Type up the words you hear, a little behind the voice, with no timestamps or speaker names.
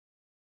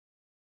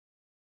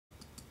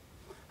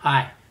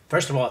Hi.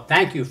 First of all,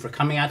 thank you for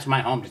coming out to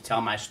my home to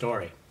tell my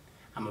story.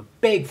 I'm a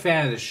big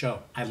fan of the show.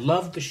 I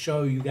love the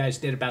show you guys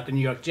did about the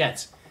New York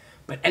Jets.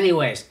 But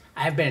anyways,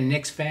 I've been a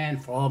Knicks fan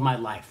for all of my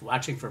life,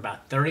 watching for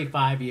about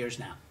 35 years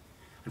now.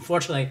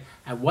 Unfortunately,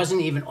 I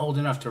wasn't even old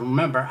enough to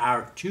remember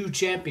our 2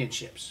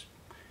 championships.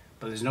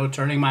 But there's no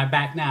turning my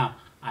back now.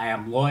 I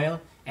am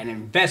loyal and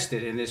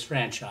invested in this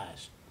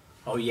franchise.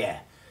 Oh yeah,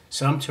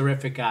 some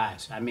terrific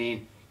guys. I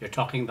mean, you're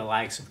talking the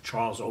likes of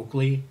Charles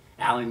Oakley,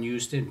 Allen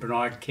Houston,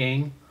 Bernard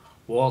King,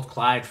 Walt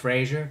Clyde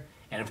Frazier,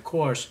 and of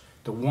course,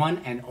 the one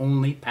and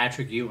only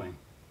Patrick Ewing.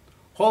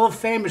 Hall of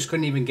Famers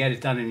couldn't even get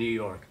it done in New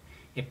York.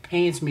 It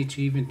pains me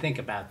to even think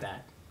about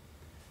that.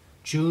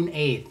 June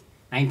 8th,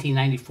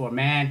 1994,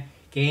 man,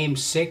 Game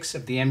 6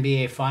 of the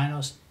NBA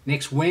Finals.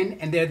 Knicks win,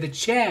 and they're the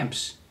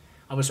champs.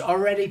 I was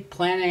already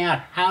planning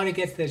out how to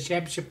get to the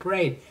championship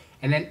parade,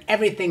 and then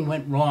everything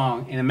went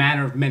wrong in a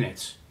matter of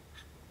minutes.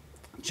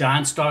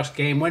 John Stark's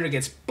game winner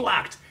gets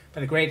blocked by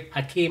the great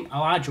Hakeem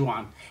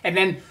Olajuwon, and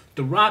then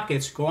the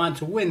Rockets go on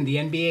to win the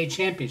NBA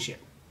championship.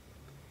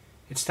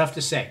 It's tough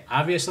to say.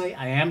 Obviously,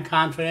 I am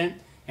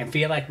confident and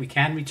feel like we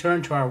can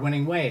return to our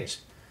winning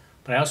ways,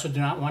 but I also do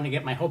not want to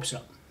get my hopes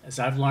up. As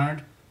I've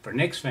learned, for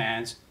Knicks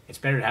fans, it's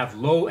better to have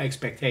low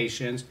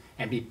expectations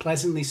and be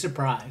pleasantly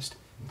surprised.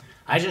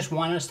 I just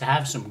want us to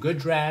have some good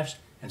drafts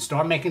and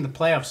start making the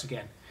playoffs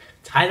again.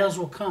 Titles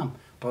will come,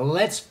 but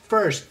let's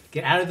first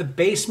get out of the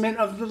basement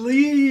of the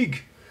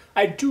league.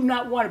 I do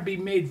not want to be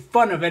made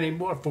fun of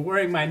anymore for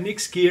wearing my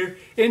Knicks gear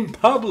in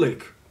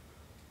public.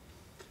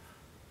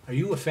 Are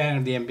you a fan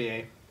of the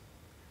NBA?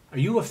 Are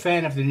you a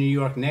fan of the New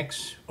York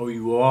Knicks? Oh,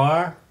 you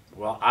are?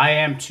 Well, I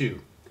am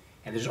too.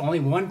 And there's only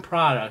one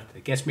product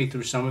that gets me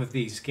through some of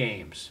these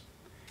games,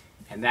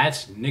 and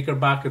that's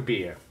Knickerbocker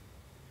beer.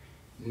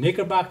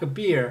 Knickerbocker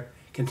beer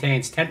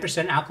contains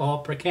 10% alcohol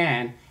per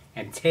can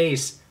and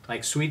tastes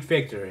like sweet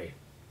victory.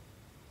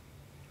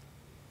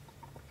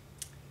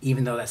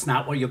 Even though that's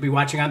not what you'll be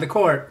watching on the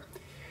court.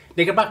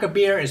 Knickerbocker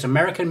beer is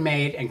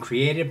American-made and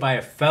created by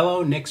a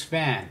fellow Knicks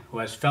fan who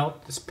has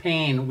felt this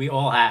pain we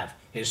all have.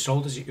 It is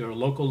sold at your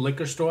local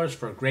liquor stores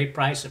for a great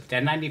price of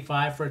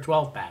 $10.95 for a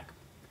 12-pack.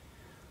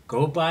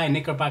 Go buy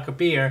Knickerbocker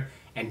beer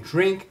and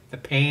drink the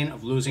pain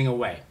of losing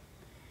away.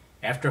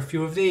 After a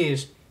few of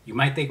these, you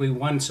might think we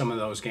won some of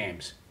those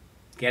games.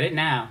 Get it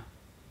now.